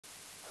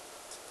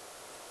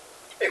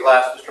Hey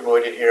class, Mr.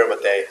 Moynihan here with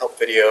a help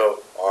video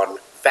on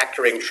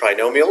factoring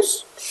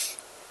trinomials.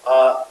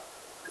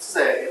 This is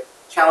a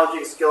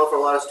challenging skill for a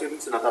lot of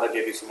students, and I thought I'd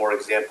give you some more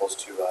examples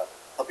to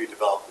help you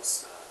develop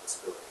this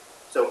ability.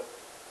 So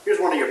here's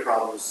one of your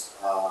problems.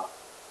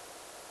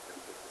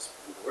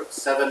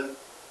 7x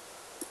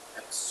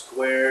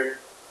squared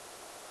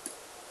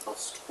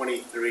plus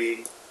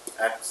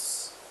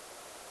 23x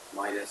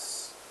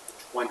minus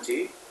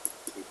 20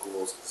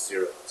 equals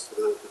 0.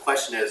 So the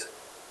question is,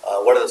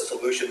 what are the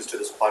solutions to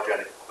this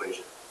quadratic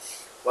equation?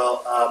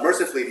 Well,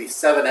 mercifully, the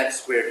 7x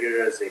squared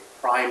here is a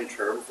prime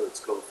term for its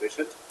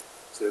coefficient.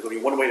 So there's only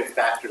one way to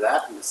factor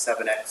that, and the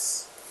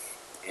 7x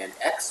and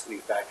x, we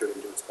factor it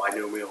into its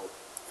binomial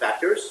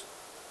factors.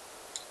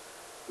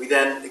 We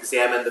then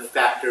examine the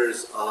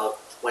factors of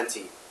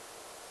 20.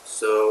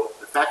 So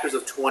the factors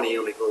of 20,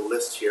 let me go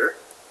list here.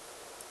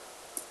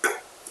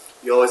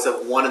 You always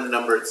have 1 in the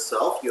number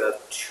itself. You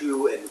have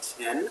 2 and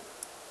 10,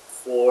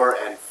 4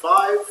 and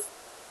 5,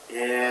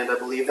 and I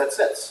believe that's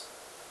it.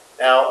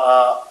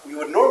 Now, we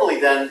would normally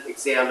then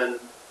examine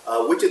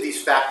which of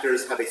these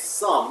factors have a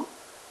sum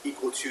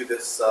equal to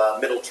this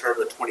middle term,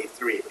 the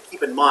 23. But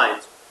keep in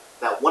mind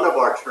that one of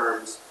our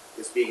terms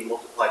is being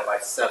multiplied by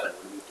 7.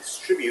 When we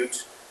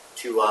distribute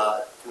to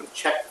kind of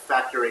check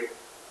factoring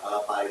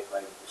by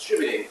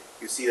distributing,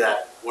 you see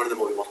that one of them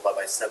will be multiplied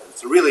by 7.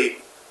 So really,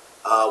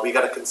 we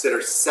got to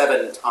consider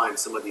 7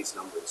 times some of these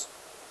numbers.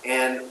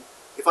 And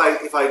if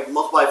I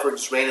multiply for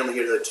just randomly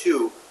here to the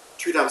 2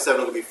 times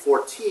 7 will be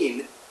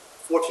 14.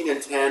 14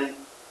 and 10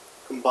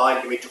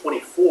 combined give me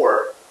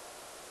 24,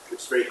 which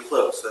is very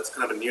close. So that's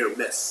kind of a near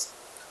miss.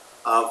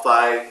 If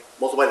I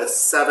multiply the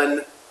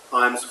 7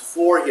 times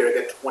 4 here, I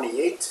get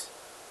 28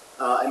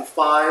 and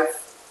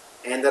 5.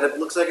 And then it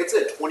looks like it's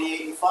it.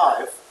 28 and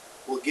 5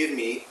 will give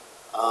me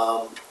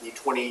the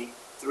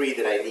 23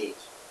 that I need,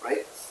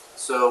 right?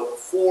 So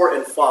 4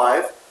 and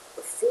 5,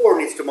 the 4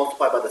 needs to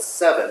multiply by the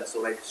 7.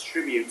 So when I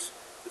distribute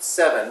the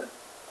 7,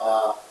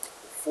 the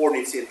 4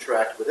 needs to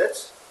interact with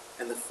it,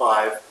 and the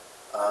 5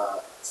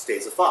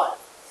 stays a 5.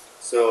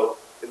 So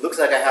it looks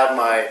like I have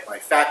my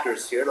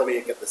factors here. Let me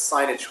get the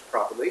signage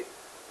properly.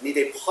 I need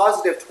a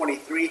positive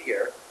 23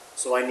 here,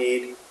 so I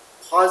need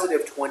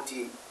positive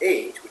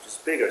 28, which is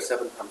bigger,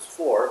 7 times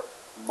 4,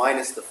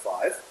 minus the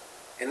 5.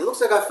 And it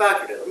looks like I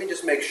factored it. Let me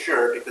just make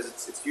sure, because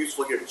it's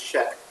useful here to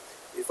check.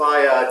 If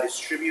I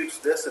distribute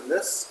this and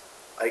this,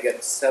 I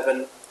get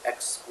 7x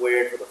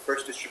squared for the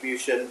first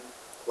distribution,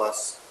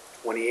 plus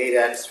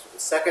 28x for the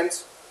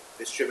second.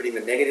 Distributing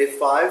the negative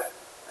 5,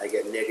 I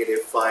get negative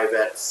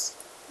 5x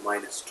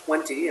minus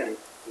 20, and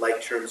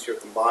like terms here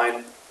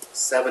combined,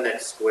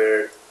 7x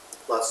squared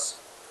plus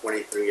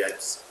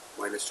 23x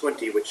minus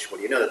 20, which,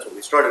 well, you know, that's what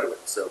we started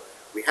with. So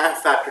we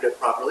have factored it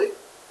properly.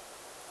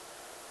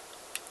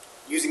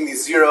 Using the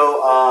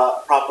 0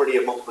 property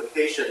of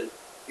multiplication,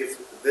 if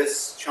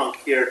this chunk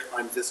here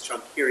times this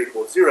chunk here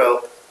equals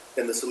 0,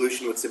 then the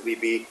solution would simply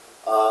be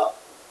both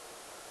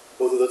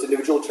of those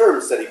individual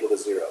terms set equal to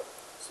 0.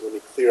 So let me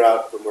clear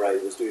out from where I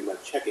was doing my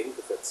checking,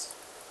 because that's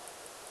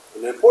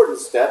an important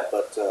step,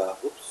 but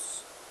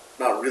whoops,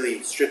 not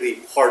really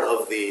strictly part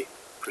of the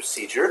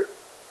procedure.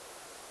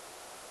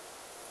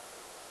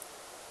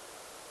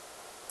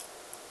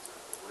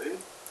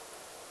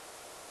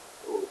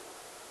 Oh,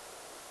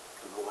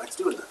 I don't know why it's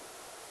doing that.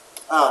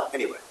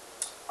 Anyway,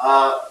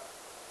 so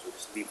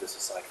just leave this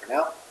aside for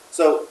now.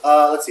 So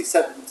let's see,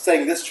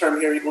 setting this term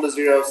here equal to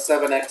 0,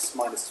 7x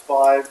minus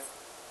 5,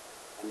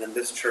 and then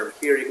this term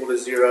here equal to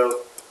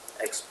 0,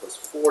 x plus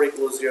 4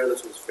 equals 0.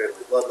 This one's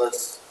fairly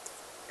bloodless.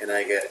 And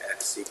I get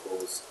x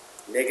equals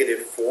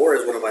negative 4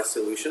 as one of my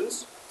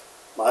solutions.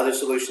 My other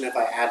solution, if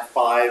I add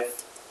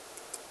 5,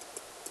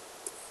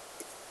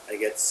 I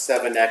get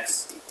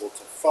 7x equal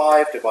to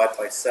 5, divide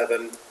by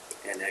 7,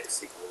 and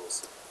x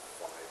equals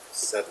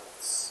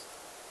 5/7.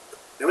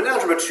 Now in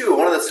Algebra 2,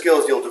 one of the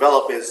skills you'll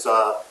develop is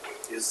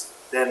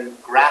then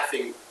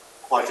graphing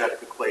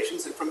quadratic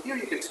equations. And from here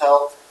you can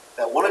tell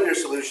that one of your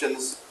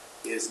solutions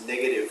is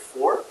negative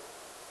 4,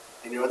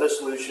 and your other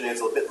solution is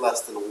a bit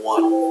less than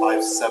 1,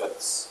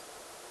 5/7.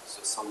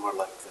 So somewhere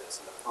like this.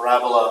 And a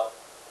parabola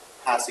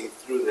passing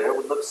through there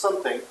would look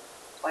something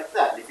like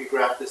that. And if you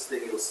graph this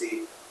thing, you'll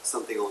see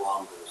something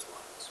along those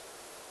lines.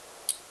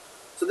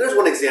 So there's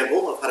one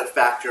example of how to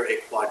factor a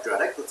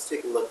quadratic. Let's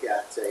take a look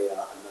at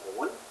another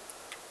one.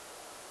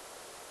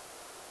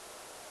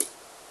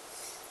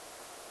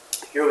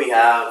 Here we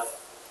have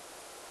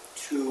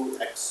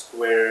 2x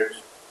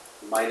squared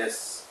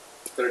minus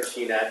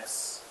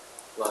 13x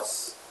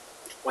plus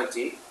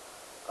 20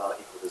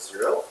 equal to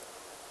 0.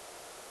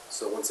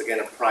 So once again,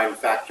 a prime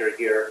factor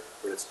here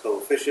for its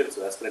coefficient,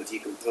 so that's going to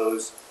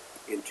decompose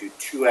into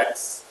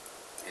 2x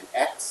and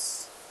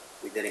x.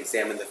 We then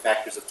examine the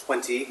factors of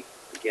 20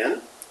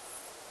 again.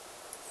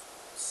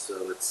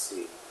 So let's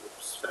see,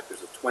 oops,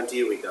 factors of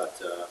 20, we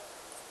got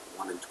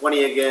 1 and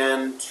 20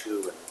 again,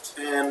 2 and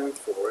 10,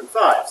 4 and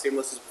 5, same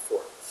list as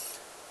before.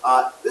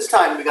 This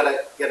time we got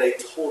to get a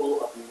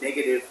total of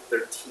negative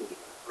 13,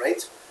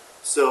 right?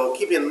 So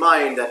keep in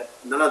mind that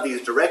none of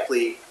these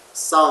directly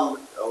sum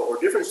or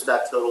difference to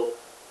that total,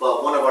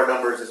 but one of our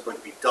numbers is going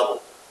to be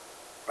doubled,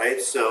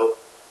 right? So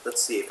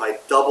let's see, if I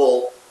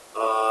double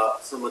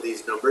some of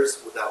these numbers,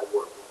 would that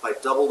work? If I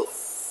double the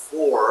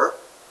 4,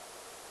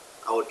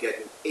 I would get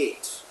an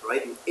 8,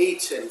 right? An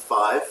 8 and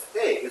 5,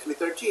 hey, gives me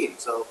 13.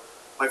 So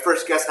my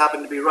first guess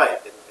happened to be right,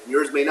 and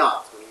yours may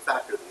not when you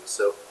factor these.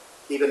 So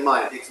keep in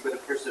mind, it takes a bit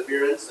of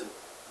perseverance and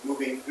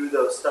moving through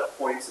those step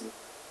points and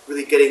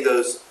really getting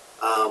those,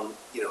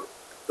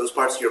 those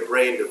parts of your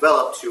brain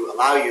developed to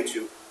allow you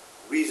to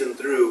reason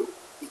through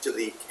each of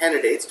the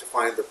candidates to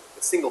find the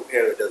single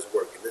pair that does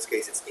work. In this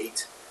case, it's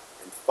 8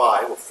 and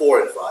 5, or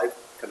 4 and 5,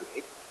 becoming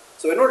 8.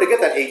 So in order to get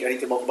that 8, I need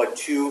to multiply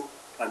 2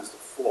 times the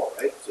 4,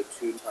 right? So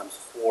 2 times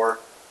 4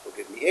 will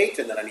give me 8,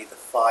 and then I need the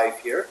 5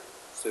 here.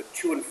 So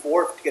 2 and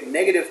 4, to get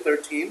negative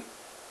 13,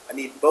 I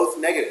need both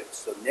negatives.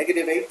 So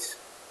negative 8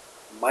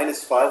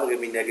 minus 5 will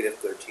give me negative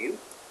 13.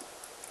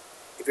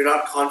 If you're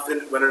not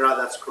confident whether or not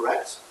that's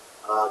correct,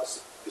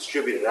 just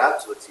distribute it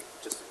out. So let's see,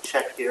 just to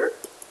check here.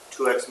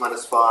 2x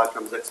minus 5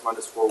 times x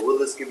minus 4. Will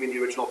this give me the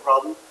original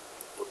problem?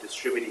 Well,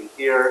 distributing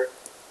here,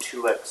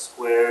 2x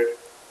squared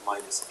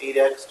minus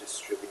 8x,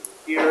 distributing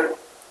here,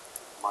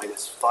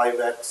 minus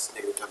 5x,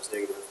 negative times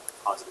negative,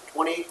 positive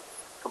 20.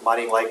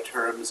 Combining like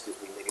terms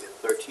gives me negative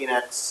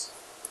 13x,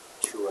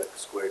 2x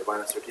squared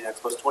minus 13x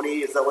plus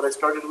 20. Is that what I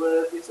started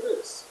with? Yes, it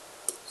is.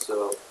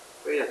 So,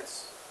 very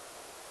nice.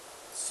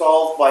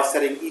 Solve by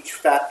setting each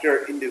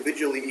factor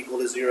individually equal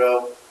to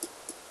 0.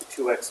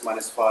 2x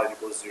minus 5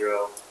 equals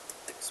 0.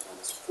 X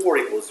minus 4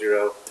 equals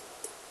 0.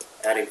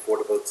 Adding 4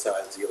 to both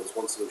sides yields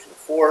one solution of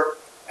 4.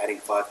 Adding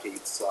 5 to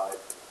each side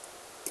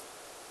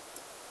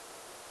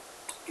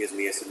gives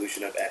me a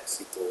solution of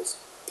x equals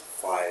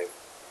 5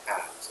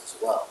 halves as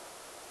well.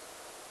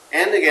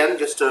 And again,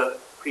 just to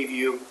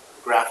preview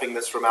graphing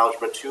this from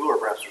Algebra 2, or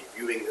perhaps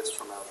reviewing this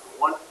from Algebra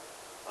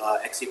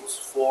 1, x equals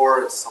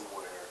 4 is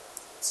somewhere,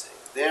 let's say,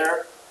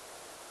 there.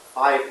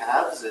 5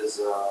 halves is,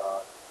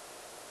 let's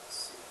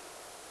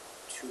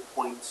see,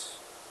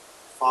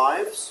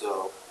 2.5,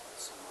 so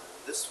somewhere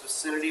in this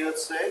vicinity,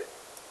 let's say.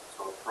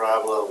 So a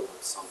parabola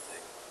with something